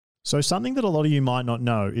So something that a lot of you might not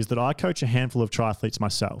know is that I coach a handful of triathletes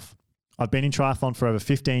myself. I've been in triathlon for over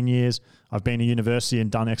 15 years. I've been to university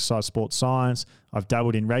and done exercise sports science. I've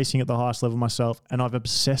dabbled in racing at the highest level myself, and I've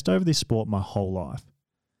obsessed over this sport my whole life.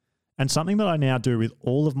 And something that I now do with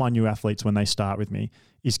all of my new athletes when they start with me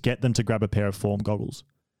is get them to grab a pair of form goggles.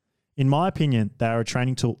 In my opinion, they are a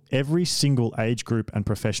training tool every single age group and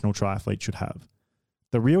professional triathlete should have.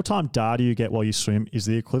 The real-time data you get while you swim is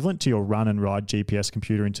the equivalent to your run and ride GPS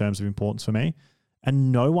computer in terms of importance for me,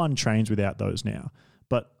 and no one trains without those now.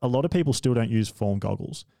 But a lot of people still don't use form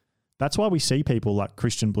goggles. That's why we see people like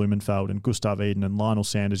Christian Blumenfeld and Gustav Eden and Lionel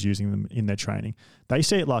Sanders using them in their training. They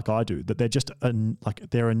see it like I do, that they're just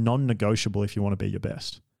they're a non-negotiable if you want to be your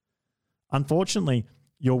best. Unfortunately,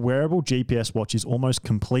 your wearable GPS watch is almost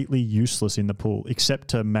completely useless in the pool, except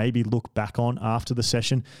to maybe look back on after the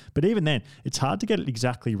session. But even then, it's hard to get it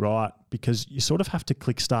exactly right because you sort of have to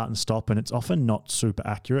click start and stop, and it's often not super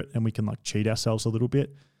accurate, and we can cheat ourselves a little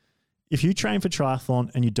bit. If you train for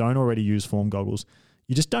triathlon and you don't already use form goggles,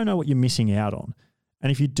 you just don't know what you're missing out on.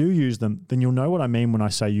 And if you do use them, then you'll know what I mean when I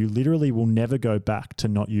say you literally will never go back to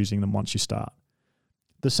not using them once you start.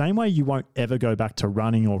 The same way you won't ever go back to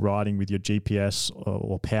running or riding with your GPS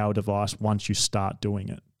or power device once you start doing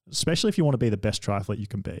it, especially if you want to be the best triathlete you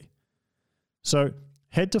can be. So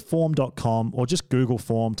head to form.com or just Google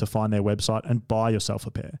Form to find their website and buy yourself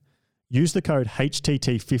a pair. Use the code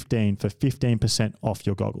HTT15 for 15% off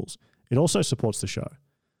your goggles. It also supports the show.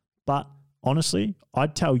 But honestly,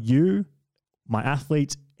 I'd tell you, my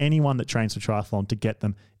athletes, anyone that trains for triathlon to get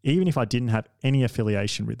them, even if I didn't have any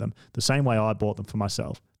affiliation with them, the same way I bought them for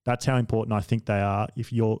myself. That's how important I think they are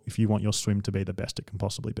if you want your swim to be the best it can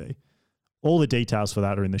possibly be. All the details for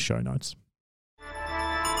that are in the show notes.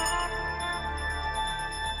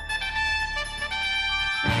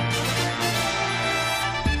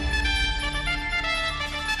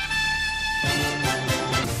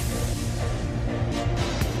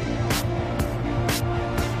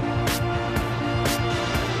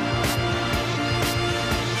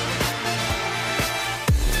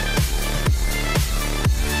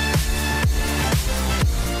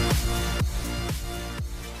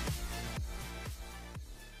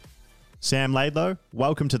 Sam Laidlow,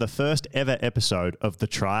 welcome to the first ever episode of the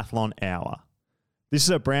Triathlon Hour. This is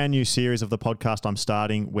a brand new series of the podcast I'm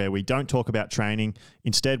starting where we don't talk about training.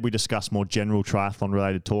 Instead, we discuss more general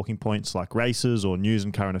triathlon-related talking points like races or news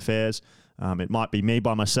and current affairs. It might be me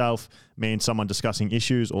by myself, me and someone discussing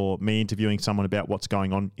issues, or me interviewing someone about what's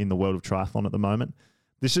going on in the world of triathlon at the moment.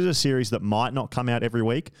 This is a series that might not come out every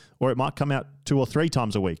week, or it might come out 2 or 3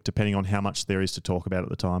 times a week, depending on how much there is to talk about at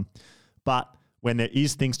the time. But when there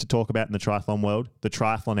is things to talk about in the triathlon world, the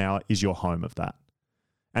Triathlon Hour is your home of that.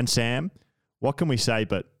 And Sam, what can we say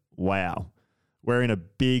but wow, we're in a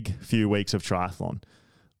big few weeks of triathlon.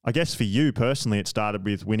 I guess for you personally, it started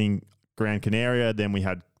with winning Gran Canaria. Then we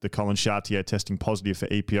had the Colin Chartier testing positive for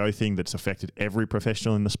EPO thing that's affected every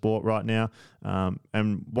professional in the sport right now.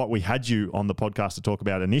 And what we had you on the podcast to talk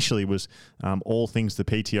about initially was all things the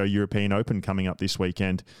PTO European Open coming up this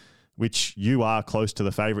weekend, which you are close to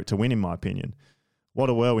the favourite to win, in my opinion. What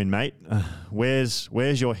a whirlwind, mate. Where's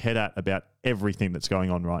your head at about everything that's going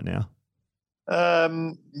on right now?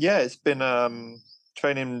 Yeah, it's been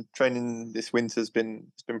training this winter's been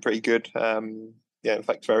pretty good. Yeah, in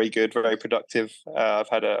fact, very good, very productive. I've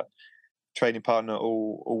had a training partner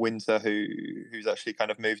all winter who's actually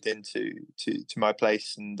kind of moved into my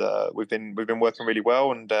place, and we've been working really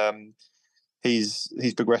well, and he's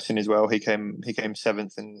progressing as well. He came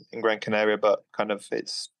 7th in Gran Canaria, but kind of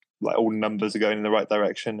it's like all numbers are going in the right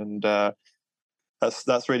direction, and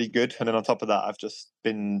that's really good. And then on top of that, I've just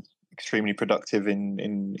been extremely productive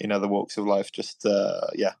in other walks of life. Just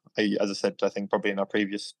as I said, I think probably in our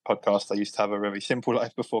previous podcast, I used to have a very simple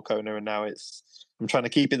life before Kona, and now I'm trying to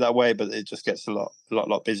keep it that way, but it just gets a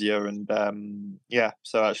lot busier. And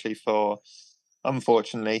so actually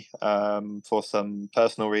unfortunately, for some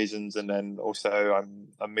personal reasons, and then also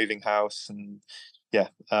I'm moving house, and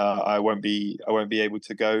I won't be able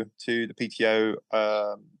to go to the PTO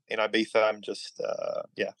in Ibiza. I'm just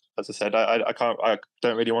as I said, I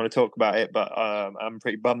don't really want to talk about it, but I'm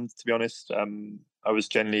pretty bummed, to be honest. I was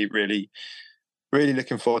generally really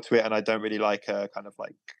looking forward to it, and I don't really like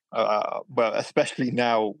especially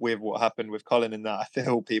now with what happened with Colin and that, I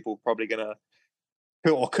feel people probably gonna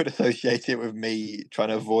or could associate it with me trying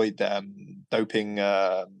to avoid doping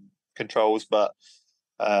controls, but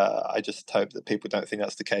I just hope that people don't think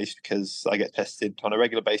that's the case, because I get tested on a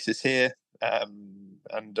regular basis here.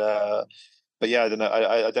 But yeah, I don't know.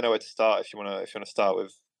 I don't know where to start. If you want to start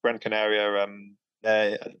with Gran Canaria,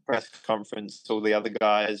 at the press conference, all the other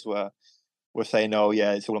guys were were saying, "Oh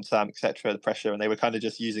yeah, it's all on Sam, etc." The pressure, and they were kind of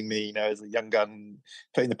just using me, as a young gun,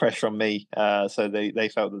 putting the pressure on me. So they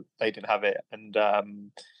felt that they didn't have it, and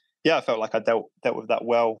yeah, I felt like I dealt with that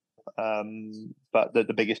well. But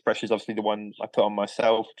the biggest pressure is obviously the one I put on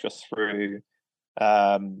myself, just through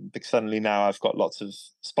because suddenly now I've got lots of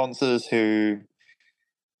sponsors who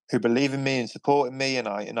believe in me and supporting me, and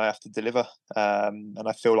I have to deliver. And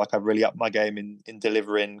I feel like I've really upped my game in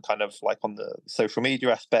delivering, kind of like on the social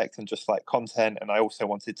media aspect and just like content. And I also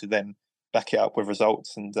wanted to then back it up with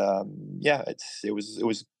results. And yeah, it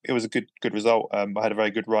was a good result. I had a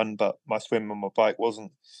very good run, but my swim and my bike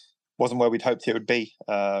wasn't where we'd hoped it would be,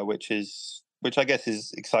 which I guess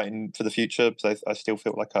is exciting for the future. So I still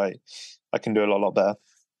feel like I can do a lot better.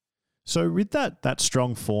 So with that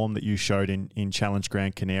strong form that you showed in Challenge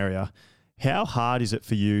Gran Canaria, how hard is it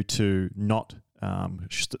for you to not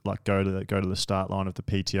go to the start line of the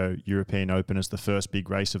PTO European Open as the first big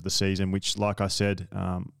race of the season, which, like I said,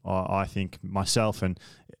 I think myself and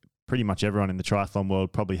pretty much everyone in the triathlon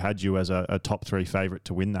world probably had you as a top 3 favourite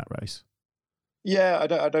to win that race? Yeah, I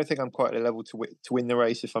don't think I'm quite at a level to win the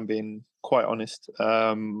race, if I'm being quite honest.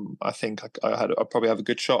 I think I probably have a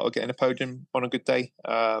good shot at getting a podium on a good day.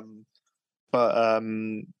 But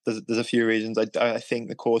there's a few reasons. I think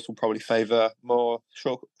the course will probably favour more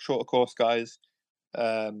shorter course guys.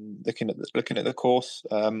 Looking at the course,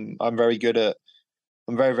 I'm very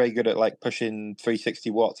very good at like pushing 360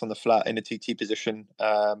 watts on the flat in a TT position,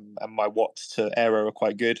 and my watts to aero are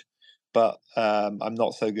quite good. But I'm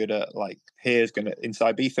not so good at like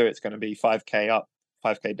inside Ibiza it's gonna be 5k up,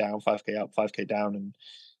 5k down, 5k up, 5k down,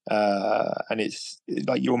 and it's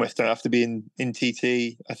like you almost don't have to be in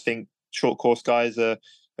TT. I think short course guys are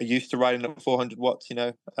used to riding at 400 watts,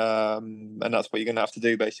 and that's what you're going to have to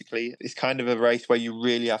do. Basically, it's kind of a race where you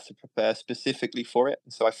really have to prepare specifically for it.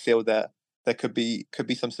 And so I feel that there could be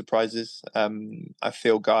some surprises. I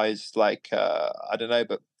feel guys like I don't know,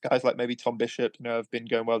 but guys like maybe Tom Bishop, have been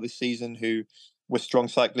going well this season, who were strong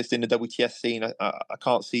cyclists in the WTS scene. I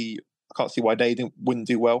can't see why they wouldn't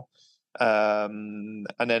do well. And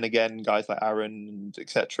then again, guys like Aaron and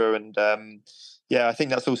etc. And yeah, I think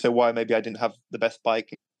that's also why maybe I didn't have the best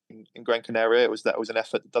bike in Gran Canaria. It was an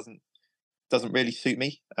effort that doesn't really suit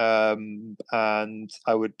me. And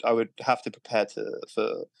I would have to prepare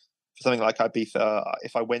for something like Ibiza.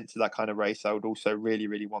 If I went to that kind of race, I would also really,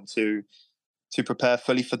 really want to prepare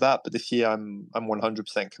fully for that. But this year I'm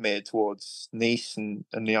 100% committed towards Nice and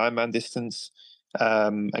the Ironman distance.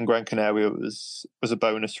 And Gran Canaria was a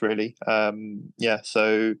bonus, really. Yeah,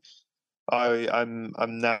 so I'm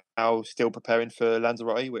now still preparing for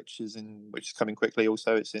Lanzarote, which is coming quickly.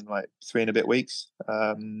 Also, it's in like 3 and a bit weeks.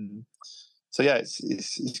 So yeah,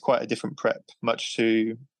 it's quite a different prep. Much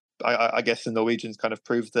to I guess the Norwegians kind of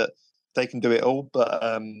proved that they can do it all,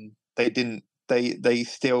 but they didn't. They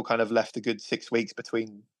still kind of left a good 6 weeks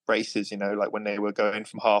between races. Like when they were going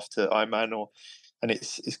from half to Ironman, and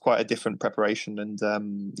it's quite a different preparation.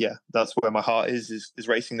 And yeah, that's where my heart is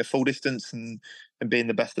racing the full distance and being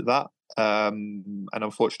the best at that. And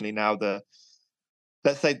unfortunately now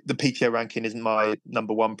let's say the PTO ranking isn't my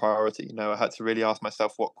number one priority. I had to really ask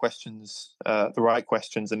myself what questions, the right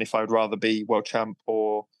questions, and if I would rather be world champ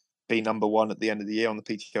or be number one at the end of the year on the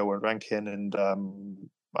PTO world ranking. And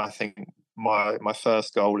I think my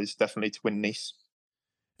first goal is definitely to win Nice.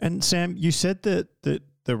 And Sam, you said that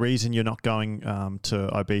the reason you're not going to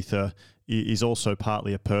Ibiza is also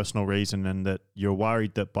partly a personal reason, and that you're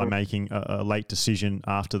worried that by making a late decision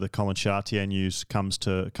after the Colin Chartier news comes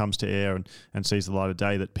to air and sees the light of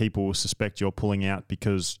day, that people will suspect you're pulling out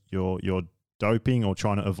because you're doping or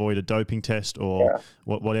trying to avoid a doping test, or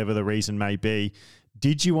whatever the reason may be.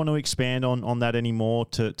 Did you want to expand on that anymore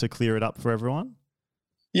to clear it up for everyone?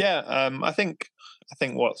 Yeah, I think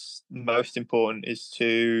what's most important is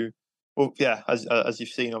to, well, yeah, as you've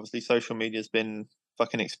seen, obviously social media has been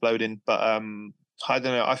fucking exploding. But I don't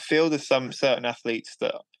know. I feel there's some certain athletes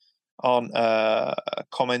that aren't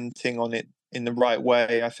commenting on it in the right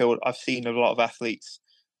way. I feel I've seen a lot of athletes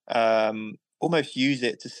almost use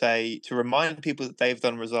it to remind people that they've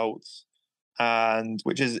done results, and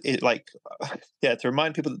which is it like yeah, to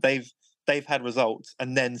remind people that they've had results,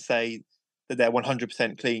 and then say that they're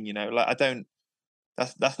 100% clean. Like I don't.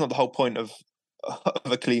 That's not the whole point of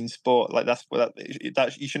a clean sport. Like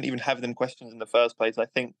that you shouldn't even have them questions in the first place. I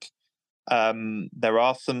think there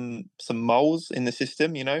are some moles in the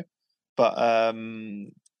system, but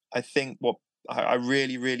I think what I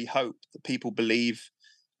really, really hope that people believe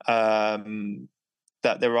that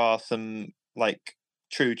there are some like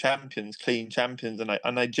true champions, clean champions, and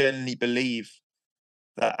I genuinely believe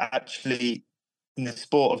that actually in the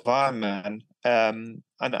sport of Ironman, And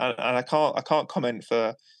I can't comment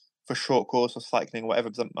for short course or cycling or whatever,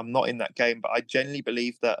 because I'm not in that game. But I genuinely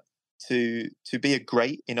believe that to be a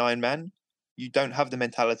great in Ironman, you don't have the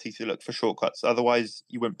mentality to look for shortcuts. Otherwise,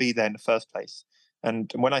 you wouldn't be there in the first place.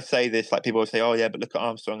 And when I say this, like, people will say, "Oh yeah, but look at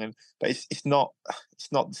Armstrong," but it's not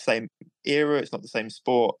the same era. It's not the same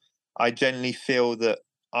sport. I genuinely feel that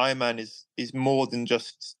Ironman is more than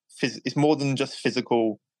just it's more than just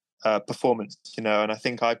physical performance, And I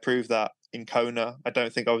think I proved that in Kona. I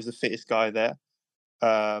don't think I was the fittest guy there,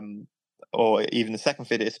 or even the second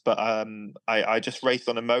fittest, but I just raced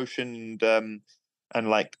on emotion, and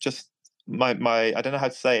like, just my I don't know how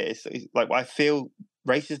to say it. It's like, I feel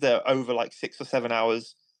races that are over like 6 or 7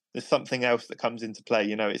 hours, there's something else that comes into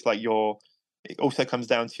play. It's like it also comes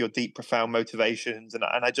down to your deep, profound motivations, and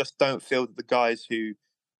I just don't feel that the guys who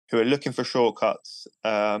are looking for shortcuts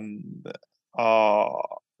will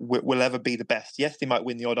ever be the best. Yes, they might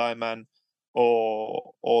win the odd Ironman,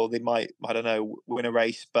 or they might, I don't know, win a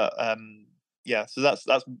race, but yeah. So that's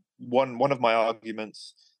one of my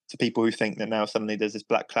arguments to people who think that now suddenly there's this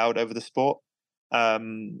black cloud over the sport.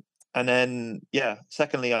 And then, yeah,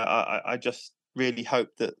 secondly, I just really hope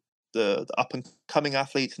that the up and coming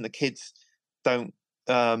athletes and the kids don't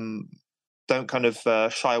kind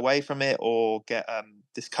of shy away from it or get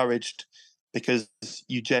discouraged, because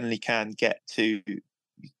you generally can,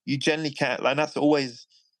 and that's always,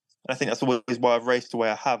 and I think that's always why I've raced the way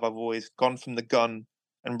I have. I've always gone from the gun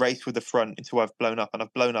and raced with the front until I've blown up, and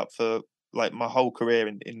I've blown up for like my whole career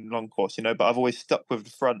in long course, but I've always stuck with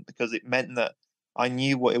the front because it meant that I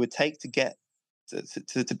knew what it would take to get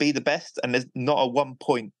to be the best. And there's not at one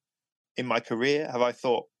point in my career have I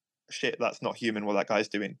thought, shit, that's not human what that guy's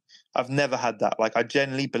doing. I've never had that. Like, I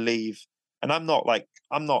genuinely believe, and I'm not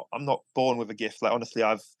born with a gift. Like, honestly,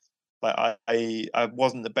 I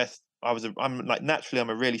wasn't the best. I'm like, naturally I'm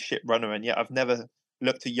a really shit runner, and yet I've never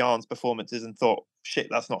looked at Jan's performances and thought, shit,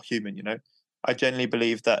 that's not human. I genuinely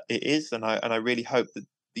believe that it is, and I really hope that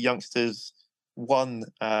the youngsters, one,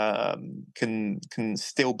 can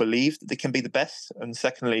still believe that they can be the best, and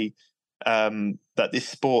secondly, that this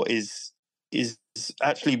sport is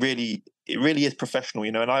actually really is professional,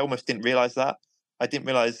 and I almost didn't realize that. I didn't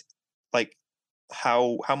realize, like,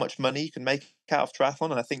 how much money you can make out of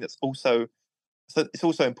triathlon, and I think that's also, so it's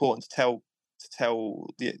also important to tell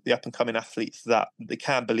the up and coming athletes that they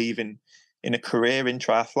can believe in a career in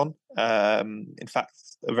triathlon. In fact,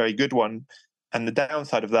 a very good one. And the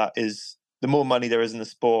downside of that is, the more money there is in the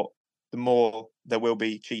sport, the more there will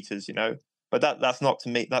be cheaters, But that's not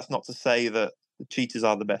to say that the cheaters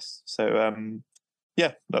are the best. So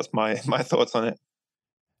yeah, that's my thoughts on it.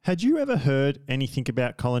 Had you ever heard anything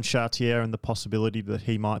about Colin Chartier and the possibility that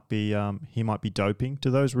he might be doping? Do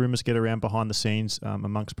those rumours get around behind the scenes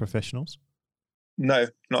amongst professionals? No,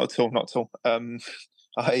 not at all. Not at all.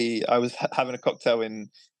 I was having a cocktail in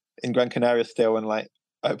Gran Canaria still, and like,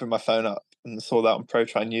 I opened my phone up and saw that on Pro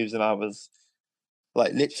Tri News, and I was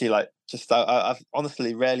like, literally, like, just I've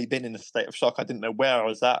honestly rarely been in a state of shock. I didn't know where I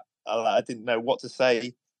was at. I didn't know what to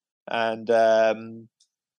say, and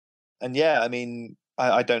yeah, I mean,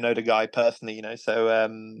 I don't know the guy personally, So I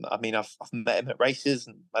mean, I've met him at races,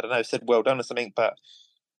 and I don't know, said well done or something, but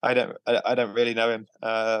I don't really know him.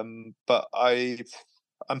 But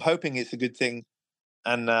I'm hoping it's a good thing,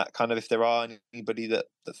 and that kind of, if there are anybody that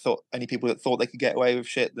thought, any people that thought they could get away with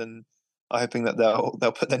shit, then I'm hoping that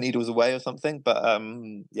they'll put their needles away or something. But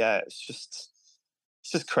yeah, it's just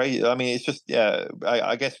crazy. I mean, it's just, yeah.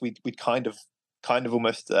 I guess we'd kind of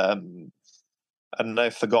almost, I don't know,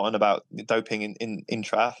 forgotten about doping in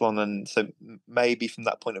triathlon, and so maybe from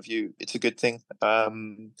that point of view, it's a good thing.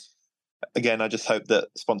 Again, I just hope that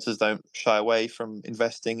sponsors don't shy away from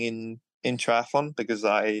investing in triathlon, because as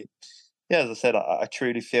I said, I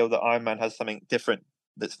truly feel that Ironman has something different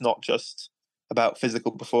that's not just about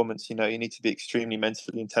physical performance. You need to be extremely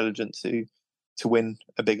mentally intelligent to win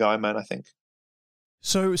a big Ironman, I think.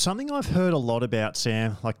 So something I've heard a lot about,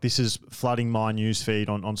 Sam, like, this is flooding my newsfeed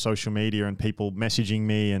on social media, and people messaging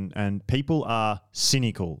me, and people are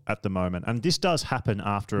cynical at the moment. And this does happen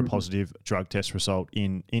after a positive drug test result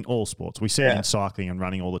in all sports. We see it in cycling and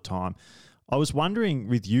running all the time. I was wondering,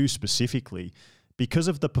 with you specifically, because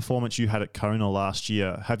of the performance you had at Kona last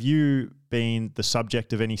year, have you been the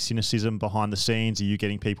subject of any cynicism behind the scenes? Are you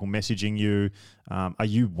getting people messaging you? Are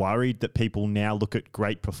you worried that people now look at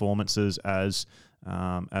great performances as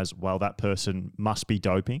well, that person must be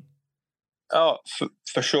doping? Oh,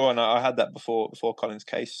 for sure. And I had that before Colin's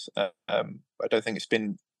case. I don't think it's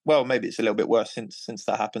been, well, maybe it's a little bit worse since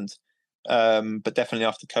that happened. But definitely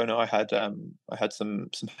after Kona, I had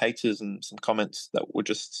some haters and some comments that were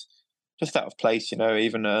just just out of place.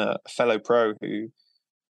 Even a fellow pro who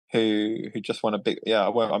just won a big, I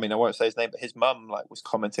won't say his name, but his mum like was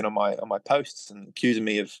commenting on my posts and accusing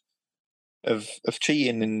me of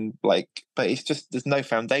cheating, and like, but it's just, there's no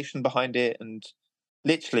foundation behind it, and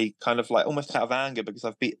literally kind of like almost out of anger because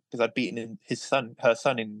I'd beaten her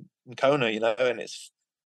son in Kona, and it's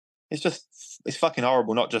fucking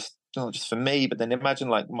horrible, not just for me, but then imagine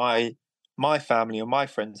like my family or my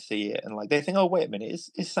friends see it and like they think, oh wait a minute,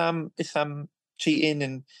 is Sam cheating,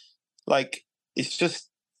 and like it's just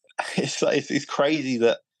it's crazy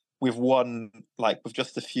that we've won, like with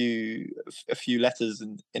just a few letters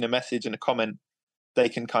and in a message and a comment, they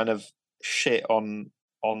can kind of shit on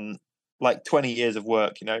like 20 years of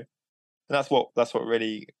work, and that's what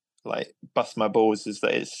really like busts my balls, is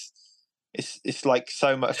that it's like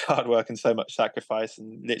so much hard work and so much sacrifice,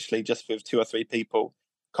 and literally just with two or three people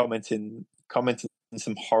commenting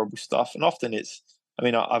some horrible stuff. And often it's, I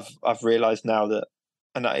mean, I've realized now that,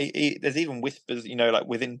 and there's even whispers, like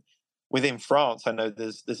within France. I know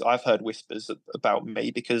there's I've heard whispers about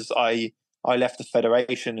me because I left the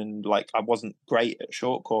federation and like I wasn't great at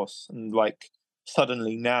short course, and like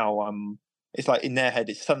suddenly now it's like in their head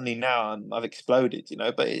it's suddenly now I've exploded,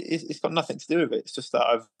 but it's got nothing to do with it. It's just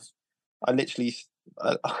that I literally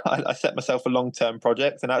I set myself a long-term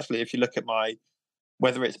project, and actually if you look at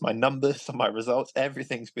whether it's my numbers or my results,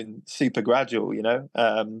 everything's been super gradual,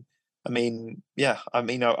 I mean,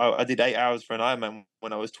 I did 8 hours for an Ironman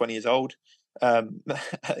when I was 20 years old.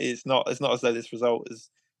 It's not as though this result has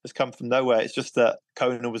come from nowhere. It's just that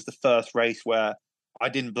Kona was the first race where I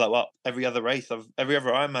didn't blow up. Every other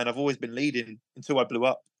Ironman, I've always been leading until I blew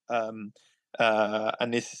up. And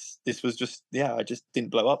this was just, I just didn't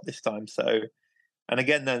blow up this time. So, and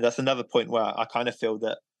again, then that's another point where I kind of feel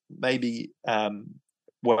that maybe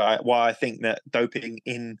why I think that doping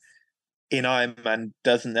in Ironman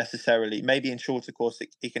doesn't necessarily, maybe in shorter course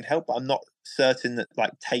it can help, but I'm not certain that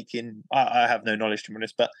like I have no knowledge to be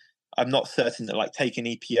honest, but I'm not certain that like taking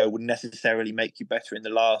EPO would necessarily make you better in the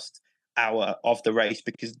last hour of the race,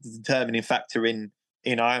 because the determining factor in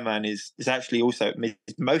Ironman is actually also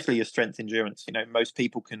mostly your strength endurance. Most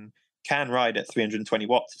people can ride at 320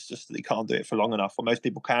 watts. It's just that they can't do it for long enough. Or most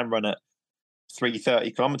people can run at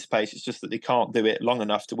 330 kilometer pace. It's just that they can't do it long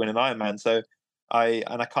enough to win an Ironman. So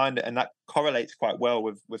and that correlates quite well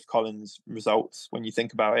with Colin's results when you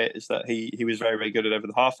think about it, is that he was very, very good at over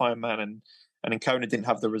the half Ironman, and in Kona didn't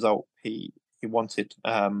have the result he wanted.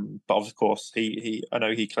 But of course I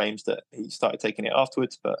know he claims that he started taking it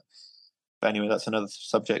afterwards, but anyway, that's another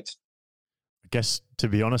subject. I guess, to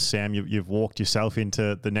be honest, Sam, you've walked yourself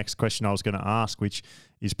into the next question I was going to ask, which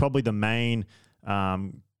is probably the main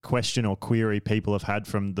question or query people have had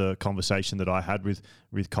from the conversation that I had with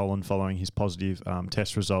Colin following his positive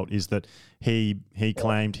test result, is that he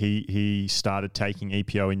claimed he started taking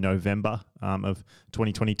EPO in November of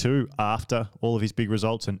 2022 after all of his big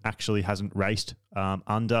results, and actually hasn't raced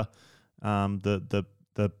under the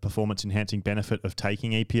performance enhancing benefit of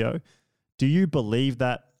taking EPO. Do you believe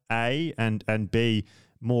that, A, and B,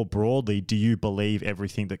 more broadly, do you believe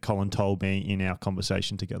everything that Colin told me in our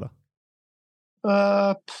conversation together?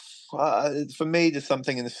 For me, there's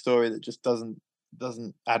something in the story that just doesn't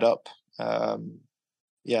add up.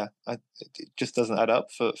 It just doesn't add up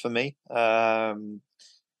for me. I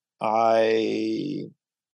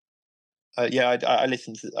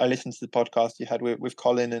listened to the podcast you had with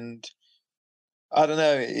Colin, and I don't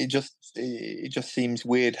know. It just seems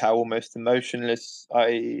weird how almost emotionless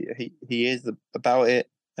he is about it.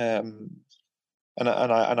 And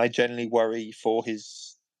I genuinely worry for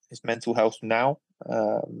his mental health now.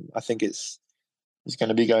 I think he's going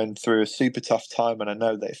to be going through a super tough time, and I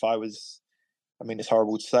know that if I was, I mean, it's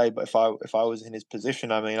horrible to say, but if I was in his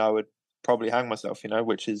position, I mean, I would probably hang myself,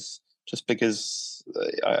 which is just because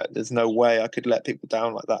there's no way I could let people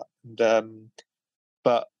down like that. And,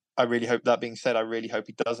 but I really hope, that being said, I really hope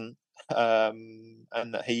he doesn't,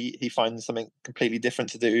 and that he finds something completely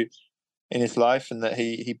different to do in his life, and that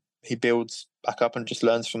he builds back up and just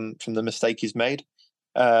learns from the mistake he's made.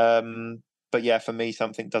 But yeah, for me,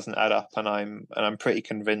 something doesn't add up, and I'm pretty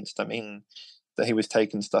convinced. I mean, that he was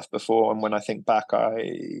taking stuff before, and when I think back,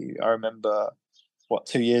 I remember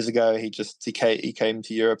 2 years ago he came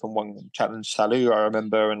to Europe and won Challenge Salou, I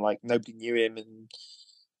remember, and like nobody knew him.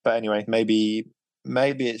 But anyway, maybe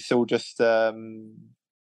it's all just no,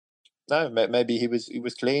 maybe he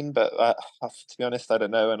was clean, but to be honest, I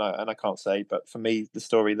don't know, and I can't say. But for me, the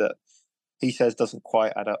story that he says doesn't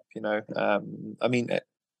quite add up. I mean, at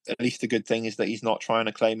least the good thing is that he's not trying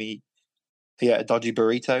to claim he ate a dodgy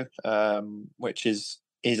burrito, which is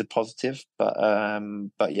is a positive.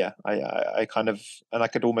 But yeah, I kind of, and I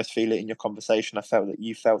could almost feel it in your conversation. I felt that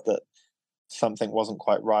you felt that something wasn't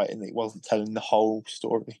quite right and that it wasn't telling the whole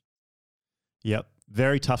story. Yep.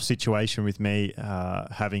 Very tough situation with me,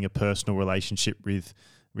 having a personal relationship with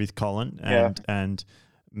Colin, and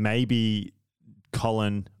maybe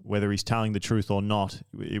Colin, whether he's telling the truth or not,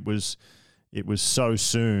 it was so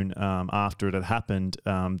soon after it had happened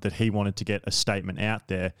that he wanted to get a statement out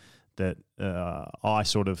there that I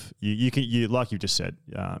sort of you like you just said,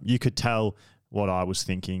 you could tell what I was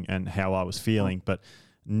thinking and how I was feeling, but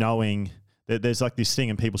knowing that there's like this thing,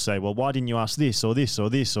 and people say, well, why didn't you ask this or this or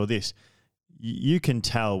this or this? You can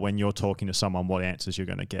tell when you're talking to someone what answers you're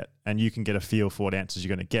going to get, and you can get a feel for what answers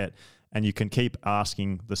you're going to get, and you can keep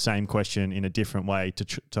asking the same question in a different way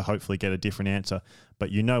to hopefully get a different answer,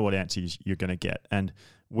 but you know what answers you're going to get. And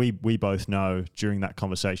we both know during that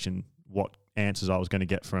conversation what answers I was going to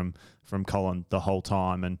get from Colin the whole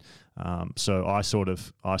time, and so I sort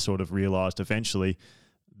of realized eventually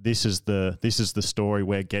this is the story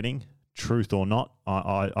we're getting, truth or not.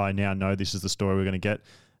 I now know this is the story we're going to get.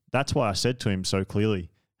 That's why I said to him so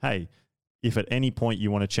clearly, hey, if at any point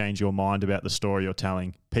you want to change your mind about the story you're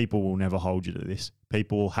telling, people will never hold you to this.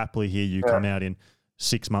 People will happily hear you come out in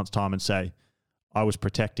 6 months' time and say, I was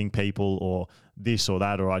protecting people, or this or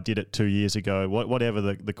that, or I did it 2 years ago, whatever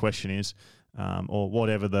the question is, or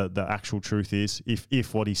whatever the actual truth is.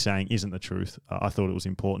 If what he's saying isn't the truth, I thought it was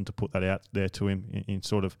important to put that out there to him in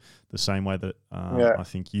sort of the same way that I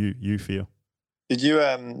think you feel. Did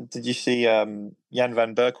you see Jan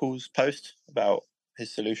van Berkel's post about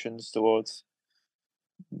his solutions towards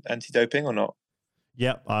anti-doping or not?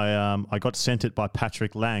 Yep, I got sent it by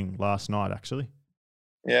Patrick Lang last night, actually.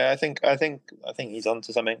 Yeah, I think he's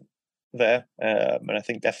onto something there, and I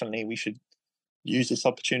think definitely we should use this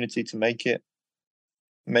opportunity to make it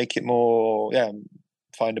more,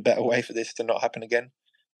 find a better way for this to not happen again.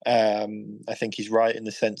 I think he's right in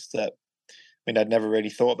the sense that, I mean, I'd never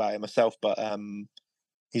really thought about it myself, but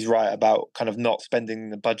he's right about kind of not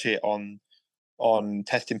spending the budget on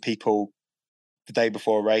testing people the day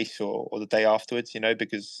before a race or the day afterwards,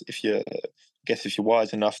 because if you're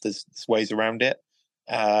wise enough, there's ways around it.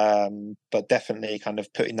 But definitely kind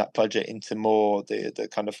of putting that budget into more the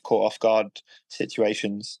kind of caught off guard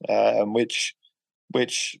situations, which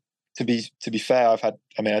to be fair, I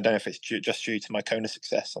don't know if it's just due to my Kona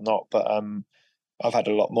success or not, but I've had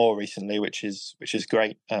a lot more recently, which is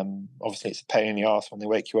great. Obviously it's a pain in the ass when they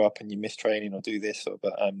wake you up and you miss training or do this,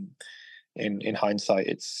 but in hindsight,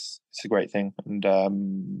 it's a great thing. And I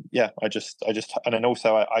just and then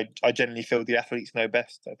also I generally feel the athletes know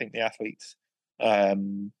best. I think the athletes have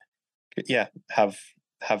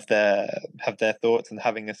their thoughts, and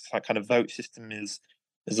having a kind of vote system is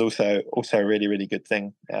also a really, really good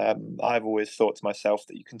thing. I've always thought to myself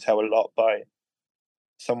that you can tell a lot by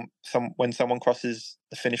some when someone crosses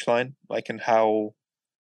the finish line, like, and how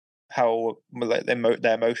like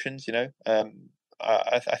their emotions,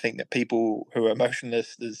 I think that people who are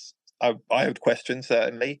emotionless, I would question,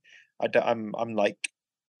 certainly. I'm like,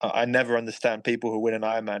 I never understand people who win an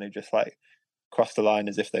Ironman who just like cross the line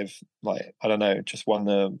as if they've, like, I don't know, just won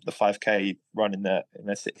the 5K run in their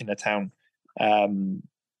town.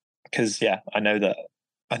 Because I know that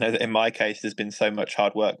in my case there's been so much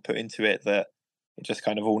hard work put into it that it just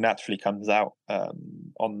kind of all naturally comes out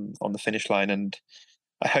on the finish line. And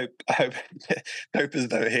I hope dopers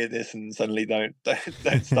don't hear this and suddenly don't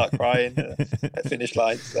start crying at finish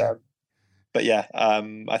lines. But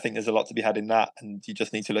I think there's a lot to be had in that, and you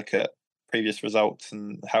just need to look at previous results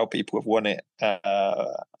and how people have won it. That's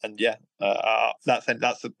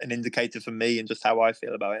an indicator for me and just how I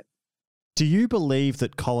feel about it. Do you believe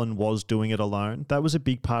that Colin was doing it alone? That was a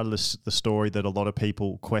big part of the story that a lot of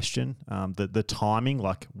people question, the timing,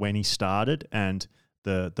 like when he started, and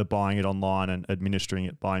the buying it online and administering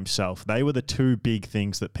it by himself. They were the two big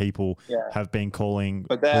things that people have been calling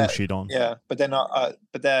bullshit on. Yeah, but they're not.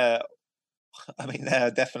 But they're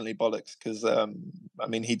definitely bollocks, because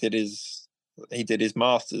he did his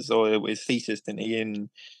masters or his thesis, didn't he, in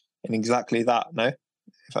exactly that? No,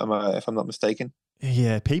 if I'm not mistaken.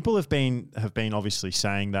 Yeah, people have been obviously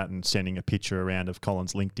saying that and sending a picture around of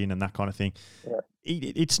Colin's LinkedIn and that kind of thing. Yeah.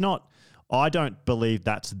 It's not. I don't believe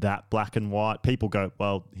that's that black and white. People go,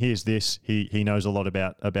 well, here's this. He knows a lot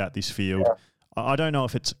about this field. Yeah. I don't know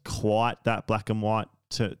if it's quite that black and white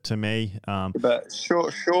to me. But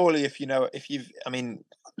surely, if you've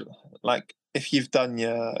done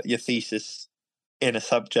your thesis in a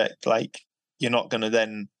subject, like, you're not going to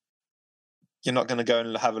go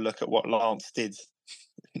and have a look at what Lance did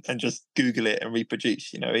and just Google it and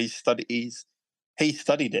reproduce. He he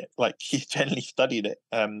studied it. Like he generally studied it.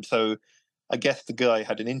 So I guess the guy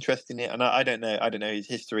had an interest in it, and I don't know his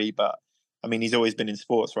history, but I mean, he's always been in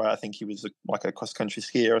sports, right? I think he was like a cross country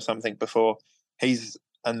skier or something before.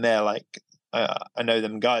 And they're like, I know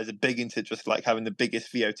them guys are big into just like having the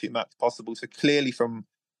biggest VO2 max possible. So clearly, from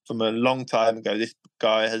a long time ago, this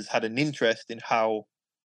guy has had an interest in how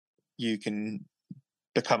you can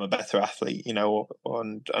become a better athlete, you know.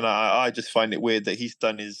 And I just find it weird that he's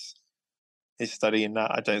done his study in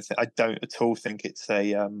that. I don't at all think it's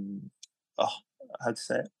a how'd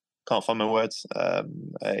say it? Can't find my words. A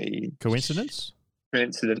Coincidence?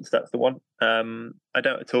 Coincidence, that's the one. I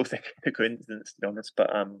don't at all think it's a coincidence, to be honest. But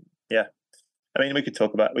yeah, I mean, we could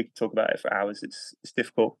talk about it for hours. It's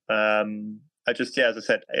difficult. I just, yeah, as I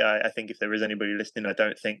said, I think if there is anybody listening, I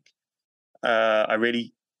don't think I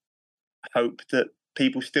really hope that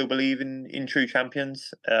people still believe in true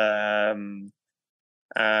champions. And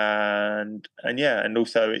yeah, and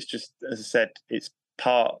also it's just, as I said, it's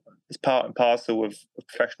part and parcel of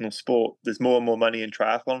professional sport. There's more and more money in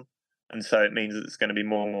triathlon, and so it means that there's going to be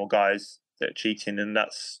more and more guys that are cheating, and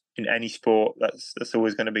that's in any sport. That's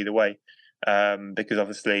always going to be the way, because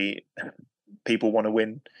obviously people want to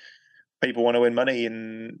win. People want to win money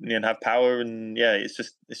and have power, and yeah, it's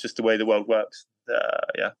just the way the world works.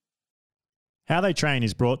 Yeah. How They Train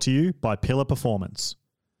is brought to you by Pillar Performance.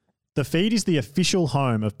 The Feed is the official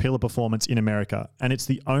home of Pillar Performance in America, and it's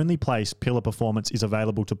the only place Pillar Performance is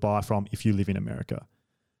available to buy from if you live in America.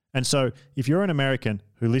 And so if you're an American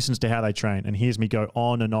who listens to How They Train and hears me go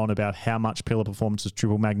on and on about how much Pillar Performance's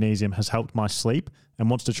triple magnesium has helped my sleep and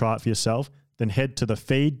wants to try it for yourself, then head to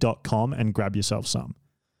thefeed.com and grab yourself some.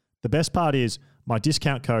 The best part is my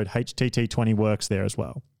discount code HTT20 works there as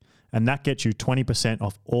well, and that gets you 20%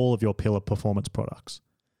 off all of your Pillar Performance products.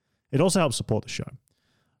 It also helps support the show.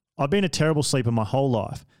 I've been a terrible sleeper my whole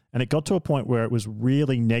life, and it got to a point where it was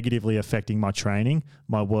really negatively affecting my training,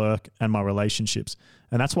 my work, and my relationships.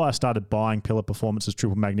 And that's why I started buying Pillar Performance's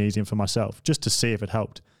triple magnesium for myself, just to see if it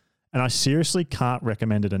helped. And I seriously can't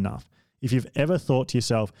recommend it enough. If you've ever thought to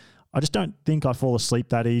yourself, I just don't think I fall asleep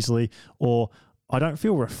that easily, or I don't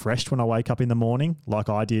feel refreshed when I wake up in the morning, like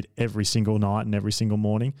I did every single night and every single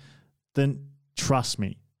morning, then trust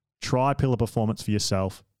me, try Pillar Performance for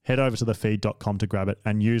yourself. Head over to thefeed.com to grab it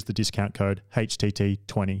and use the discount code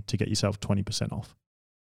HTT20 to get yourself 20% off.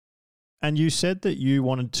 And you said that you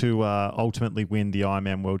wanted to ultimately win the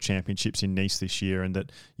Ironman World Championships in Nice this year, and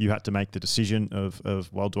that you had to make the decision of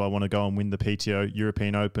well, do I want to go and win the PTO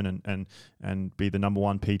European Open and be the number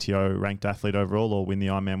one PTO ranked athlete overall, or win the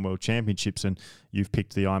Ironman World Championships? And you've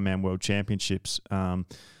picked the Ironman World Championships.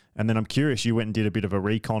 And then I'm curious, you went and did a bit of a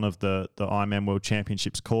recon of the Ironman World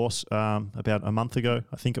Championships course about a month ago,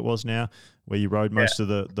 I think it was now, where you rode most of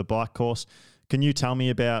the bike course. Can you tell me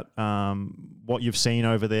about what you've seen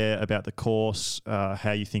over there, about the course,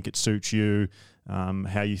 how you think it suits you,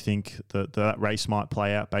 how you think that race might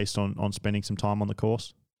play out based on spending some time on the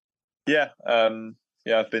course? Yeah,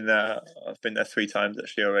 I've been there 3 times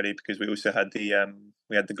actually already, because we also had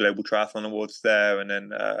the Global Triathlon Awards there, and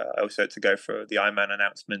then I also had to go for the Ironman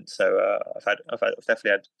announcement. So I've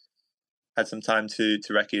definitely had some time to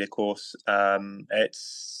recce the course.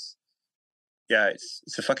 It's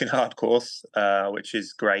a fucking hard course, which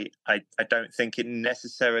is great. I don't think it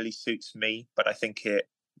necessarily suits me, but I think it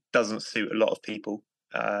doesn't suit a lot of people.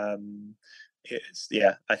 I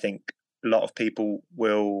think a lot of people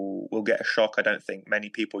will get a shock. I don't think many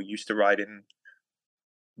people are used to riding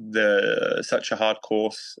such a hard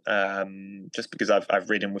course, just because I've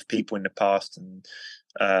ridden with people in the past, and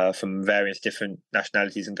from various different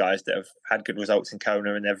nationalities and guys that have had good results in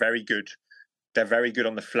Kona, and they're very good. They're very good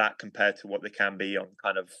on the flat compared to what they can be on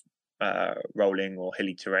kind of rolling or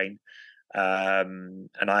hilly terrain. And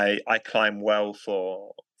I climb well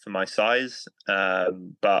for my size,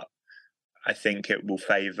 but I think it will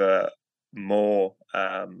favour more.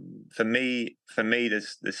 For me,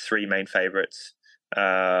 there's 3 main favourites.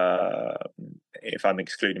 If I'm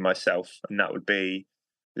excluding myself, and that would be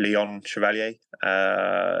Leon Chevalier,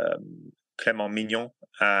 Clément Mignon,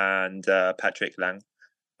 and Patrick Lang.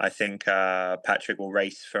 I think Patrick will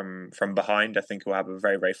race from behind. I think he'll have a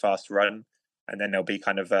very, very fast run, and then there'll be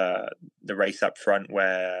kind of the race up front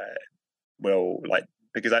where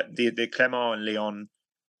because the Clément and Leon,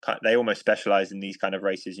 they almost specialize in these kind of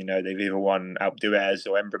races. You know, they've either won Alpe d'Huez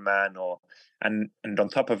or Embrunman, and on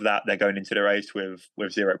top of that, they're going into the race with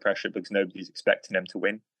zero pressure because nobody's expecting them to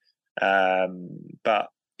win. But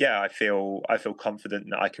yeah, I feel confident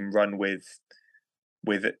that I can run with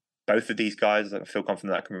both of these guys. I feel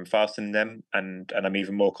confident that I can run faster than them, and I'm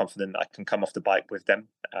even more confident that I can come off the bike with them.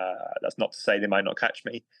 That's not to say they might not catch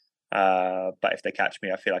me, But if they catch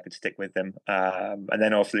me, I feel I could stick with them. And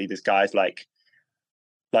then obviously there's guys like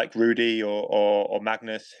Rudy or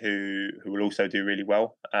Magnus who will also do really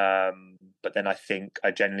well. But then I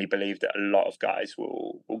generally believe that a lot of guys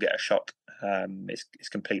will get a shock. It's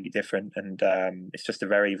completely different, and it's just a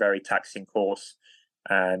very, very taxing course,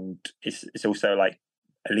 and it's also like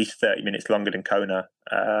at least 30 minutes longer than Kona.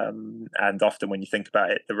 And often when you think about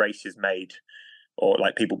it, the race is made, or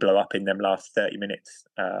like people blow up in them last 30 minutes,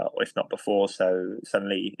 or if not before. So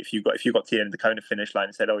suddenly, if you got to the end of the Kona finish line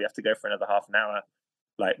and said, "Oh, you have to go for another half an hour,"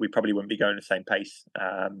 like we probably wouldn't be going the same pace.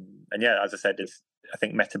 And yeah, as I said, I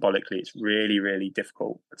think metabolically it's really, really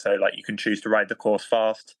difficult. So like you can choose to ride the course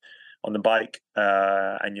fast on the bike,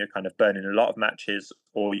 and you're kind of burning a lot of matches,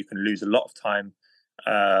 or you can lose a lot of time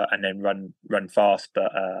and then run fast.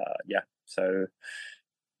 But yeah, so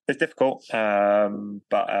it's difficult,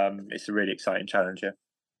 but it's a really exciting challenge. Yeah.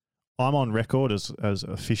 I'm on record as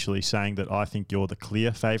officially saying that I think you're the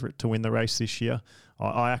clear favourite to win the race this year.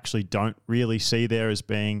 I actually don't really see there as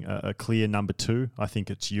being a clear number two. I think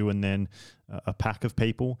it's you and then a pack of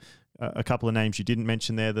people. A couple of names you didn't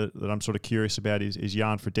mention there that I'm sort of curious about is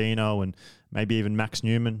Jan Frodeno and maybe even Max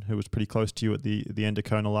Newman, who was pretty close to you at the end of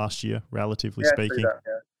Kona last year, relatively speaking.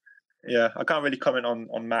 Yeah, I can't really comment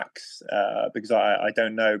on Max because I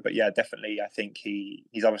don't know, but yeah, definitely I think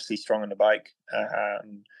he's obviously strong on the bike. I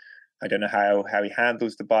don't know how he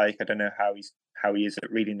handles the bike. I don't know how he is at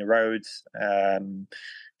reading the roads. And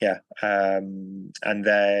then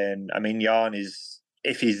I mean Jan is,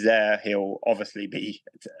 if he's there, he'll obviously be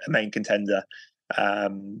a main contender.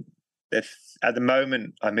 If at the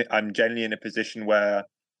moment I'm generally in a position where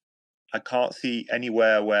I can't see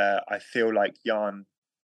anywhere where I feel like Jan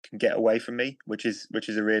can get away from me, which is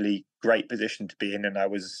a really great position to be in. And I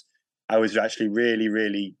was actually really,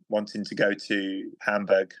 really wanting to go to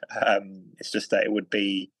Hamburg. It's just that it would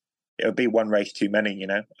be one race too many, you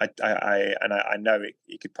know. I know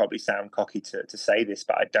it could probably sound cocky to say this,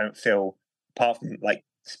 but I don't feel, apart from like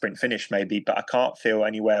sprint finish maybe, but I can't feel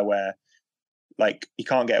anywhere where like he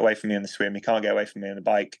can't get away from me on the swim, he can't get away from me on the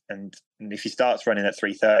bike, and if he starts running at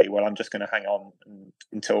 3:30, well, I'm just going to hang on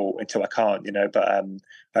until I can't, you know. But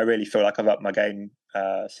I really feel like I've upped my game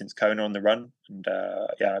since Kona on the run, and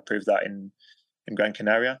yeah, I proved that in Gran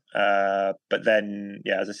Canaria. But then,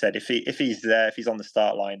 yeah, as I said, if he's there, if he's on the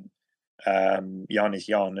start line, Jan is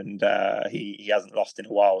Jan, and he hasn't lost in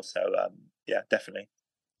a while. So yeah, definitely.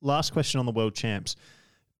 Last question on the World Champs.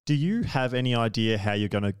 Do you have any idea how you're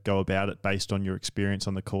going to go about it based on your experience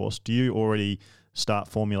on the course? Do you already start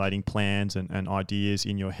formulating plans and ideas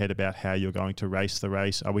in your head about how you're going to race the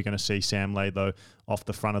race? Are we going to see Sam Laidlow off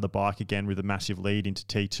the front of the bike again with a massive lead into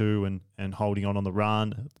T2 and holding on the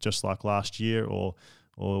run just like last year? Or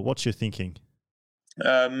what's your thinking?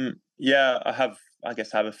 Yeah, I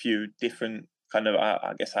guess I have a few different kind of,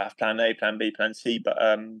 I guess I have plan A, plan B, plan C, but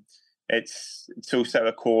it's also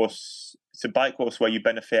a course, it's a bike course where you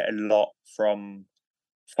benefit a lot from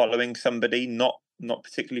following somebody, not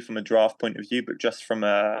particularly from a draft point of view, but just from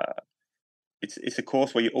it's a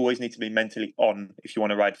course where you always need to be mentally on if you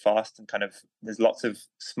want to ride fast, and kind of there's lots of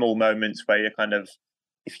small moments where you're kind of,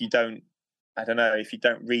 if you don't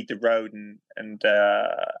read the road and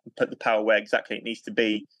put the power where exactly it needs to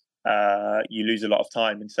be, you lose a lot of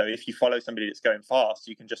time. And so if you follow somebody that's going fast,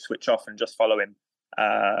 you can just switch off and just follow him,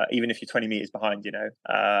 even if you're 20 meters behind, you know.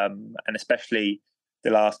 And especially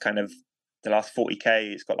the last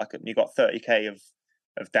 40k, it's got you got 30k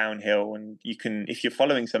of downhill, and you can, if you're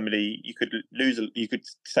following somebody, you could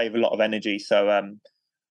save a lot of energy. So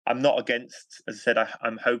I'm not against, as I said,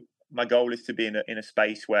 my goal is to be in a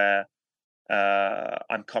space where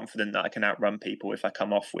I'm confident that I can outrun people if I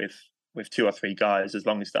come off with two or three guys, as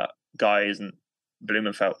long as that guy isn't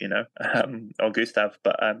Blumenfeld, you know, or Gustav.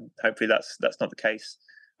 But hopefully that's not the case.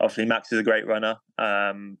 Obviously, Max is a great runner,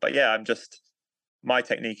 but yeah, my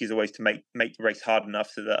technique is always to make the race hard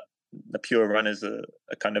enough so that the pure runners are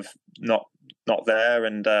kind of not there.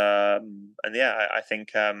 And yeah, I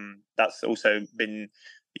think that's also been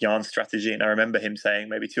Jan's strategy. And I remember him saying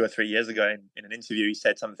maybe 2 or 3 years ago in an interview, he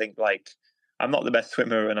said something like, I'm not the best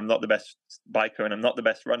swimmer and I'm not the best biker and I'm not the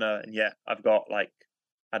best runner, and yet I've got, like,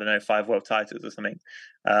 I don't know, 5 world titles or something.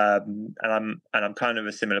 And I'm kind of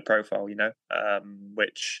a similar profile, you know,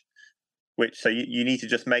 which so you need to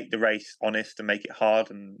just make the race honest and make it hard.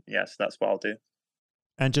 And yes, that's what I'll do.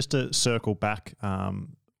 And just to circle back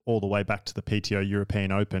all the way back to the PTO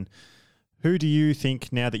European Open, who do you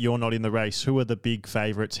think, now that you're not in the race, who are the big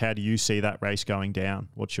favourites? How do you see that race going down?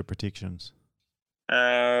 What's your predictions?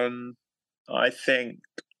 I think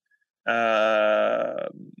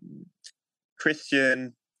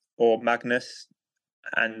Christian or Magnus.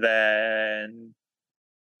 and then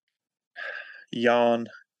Jan,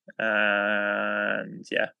 and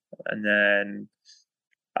then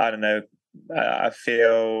I don't know. I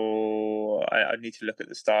feel I need to look at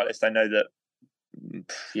the start list. I know that,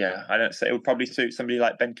 I don't say it would probably suit somebody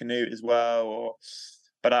like Ben Canute as well,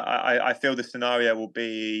 but I feel the scenario will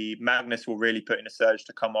be Magnus will really put in a surge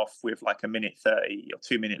to come off with like a minute 30 or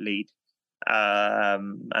 2 minute lead,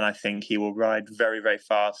 and I think he will ride very, very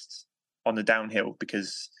fast on the downhill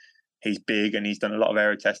because he's big and he's done a lot of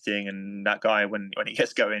aero testing, and that guy when he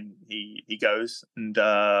gets going he goes, and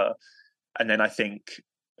then I think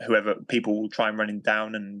whoever people will try and run him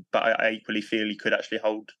down, but I equally feel he could actually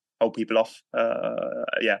hold people off.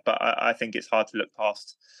 But I think it's hard to look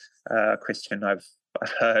past Christian. I've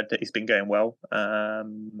heard that he's been going well,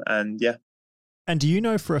 and yeah. And do you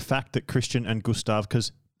know for a fact that Christian and Gustav,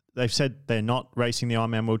 because they've said they're not racing the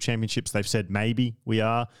Ironman World Championships, they've said maybe we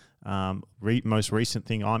are. Most recent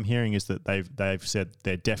thing I'm hearing is that they've said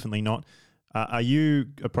they're definitely not. Are you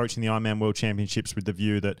approaching the Ironman World Championships with the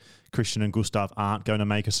view that Christian and Gustav aren't going to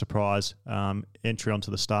make a surprise entry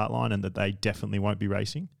onto the start line and that they definitely won't be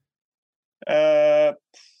racing? To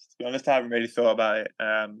be honest, I haven't really thought about it.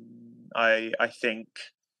 I think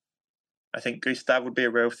Gustav would be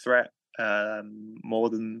a real threat, more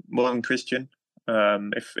than Christian,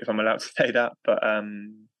 if I'm allowed to say that. But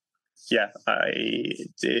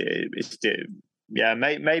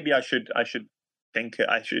maybe I should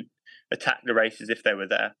attack the races if they were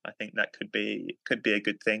there. I think that could be a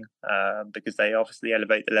good thing, because they obviously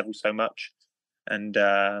elevate the level so much, and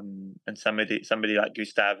somebody like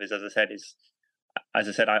Gustav is, as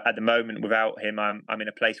I said, at the moment without him, I'm in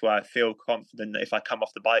a place where I feel confident that if I come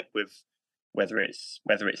off the bike with whether it's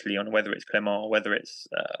Leon, whether it's Clement, whether it's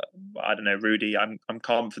I don't know, Rudy, I'm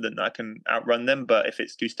confident that I can outrun them. But if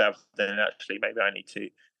it's Gustav, then actually maybe I need to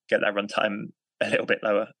get that run time a little bit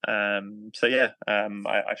lower. I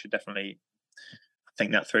should definitely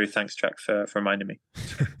think that through. Thanks, Track, for reminding me.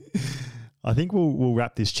 I think we'll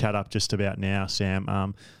wrap this chat up just about now,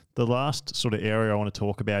 Sam. The last sort of area I want to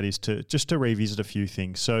talk about is to revisit a few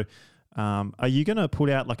things. So are you going to put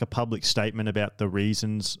out like a public statement about the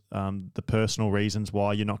reasons, the personal reasons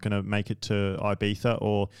why you're not going to make it to Ibiza,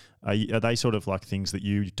 or are they sort of like things that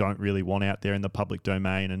you don't really want out there in the public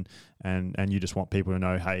domain, and you just want people to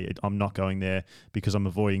know, hey, I'm not going there because I'm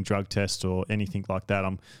avoiding drug tests or anything like that.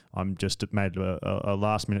 I'm just made a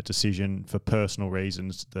last minute decision for personal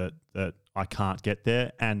reasons that I can't get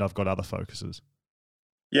there, and I've got other focuses.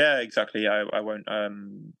 Yeah, exactly. I won't.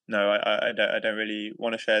 No, I don't really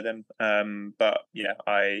want to share them. But yeah,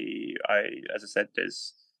 I as I said,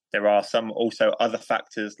 there are some also other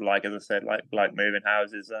factors, like as I said, like moving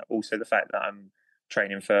houses. Also the fact that I'm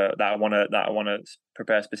training for that. I want to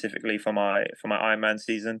prepare specifically for my Ironman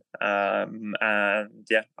season. And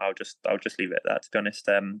yeah, I'll just leave it at that. To be honest,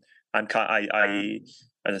 as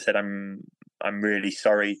I said, I'm really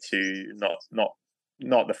sorry to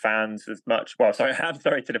not the fans as much. Well, sorry, I'm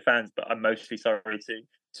sorry to the fans, but I'm mostly sorry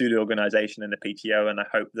to the organisation and the PTO, and I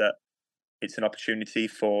hope that it's an opportunity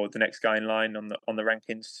for the next guy in line on the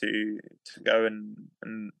rankings to go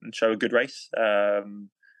and show a good race.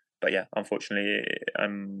 But yeah, unfortunately,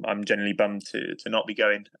 I'm generally bummed to not be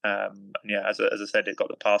going. And yeah, as I said, it got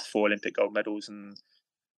the past 4 Olympic gold medals, and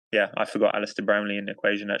yeah, I forgot Alistair Brownlee in the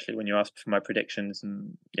equation actually when you asked for my predictions,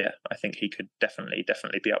 and yeah, I think he could definitely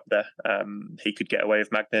be up there. He could get away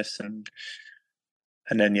with Magnus, and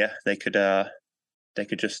then yeah, they could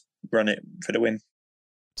just run it for the win.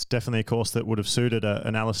 It's definitely a course that would have suited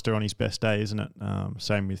an Alistair on his best day, isn't it?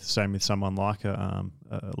 Same with someone like a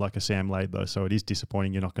Sam Laidlow. So it is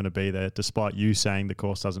disappointing you're not going to be there, despite you saying the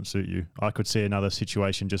course doesn't suit you. I could see another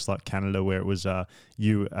situation just like Canada where it was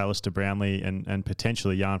you, Alistair Brownlee, and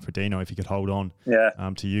potentially Jan Frodeno if he could hold on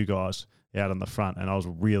to you guys out on the front, and I was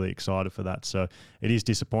really excited for that. So it is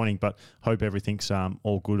disappointing, but hope everything's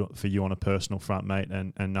all good for you on a personal front, mate,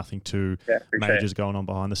 and nothing too majors going on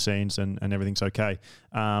behind the scenes, and everything's okay.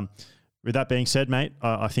 With that being said, mate,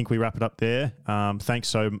 I think we wrap it up there. Thanks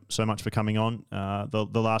so much for coming on.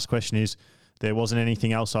 The last question is, there wasn't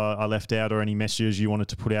anything else I left out, or any messages you wanted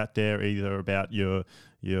to put out there, either about your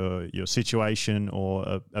situation,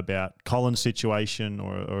 or about Colin's situation,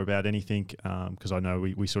 or about anything, because I know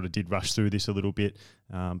we sort of did rush through this a little bit,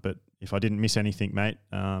 but if I didn't miss anything, mate,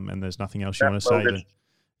 and there's nothing else you want to say, then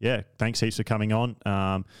yeah, thanks heaps for coming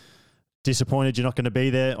on. Disappointed you're not going to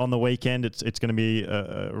be there on the weekend. It's going to be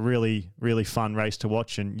a really, really fun race to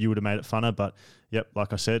watch, and you would have made it funner. But yep,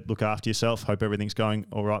 like I said, look after yourself. Hope everything's going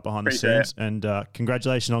all right behind the scenes. And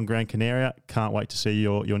congratulations on Gran Canaria. Can't wait to see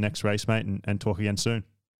your next race, mate, and talk again soon.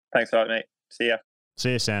 Thanks a lot, mate. See ya.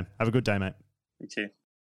 See ya, Sam. Have a good day, mate. You too.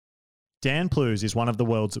 Dan Plews is one of the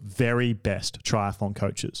world's very best triathlon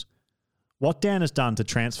coaches. What Dan has done to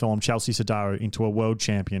transform Chelsea Sodaro into a world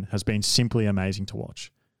champion has been simply amazing to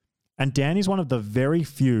watch. And Dan is one of the very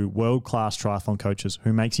few world-class triathlon coaches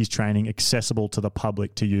who makes his training accessible to the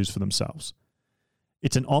public to use for themselves.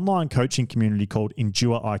 It's an online coaching community called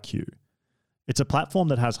Endure IQ. It's a platform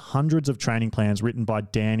that has hundreds of training plans written by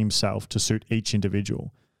Dan himself to suit each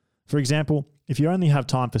individual. For example, if you only have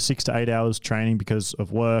time for 6 to 8 hours training because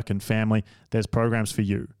of work and family, there's programs for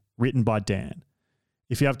you, written by Dan.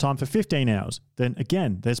 If you have time for 15 hours, then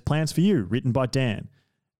again, there's plans for you, written by Dan.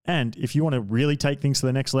 And if you want to really take things to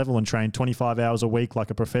the next level and train 25 hours a week like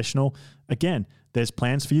a professional, again, there's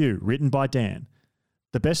plans for you, written by Dan.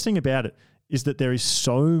 The best thing about it is that there is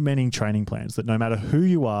so many training plans that no matter who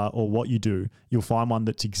you are or what you do, you'll find one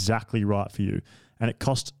that's exactly right for you. And it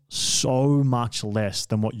costs so much less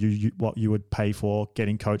than what you would pay for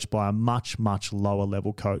getting coached by a much, much lower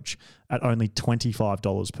level coach at only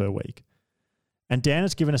 $25 per week. And Dan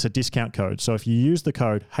has given us a discount code. So if you use the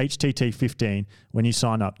code HTT15 when you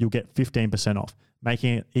sign up, you'll get 15% off,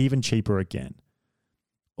 making it even cheaper again.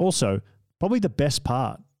 Also, probably the best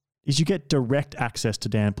part is you get direct access to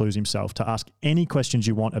Dan Plews himself to ask any questions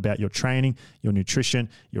you want about your training, your nutrition,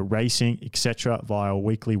 your racing, etc. via a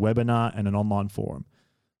weekly webinar and an online forum.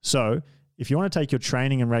 So if you want to take your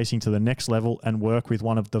training and racing to the next level and work with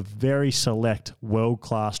one of the very select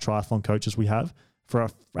world-class triathlon coaches we have for a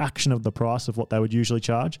fraction of the price of what they would usually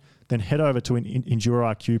charge, then head over to an Endure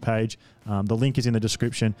IQ page. The link is in the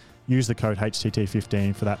description. Use the code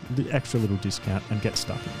HTT15 for that extra little discount and get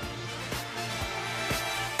stuck in.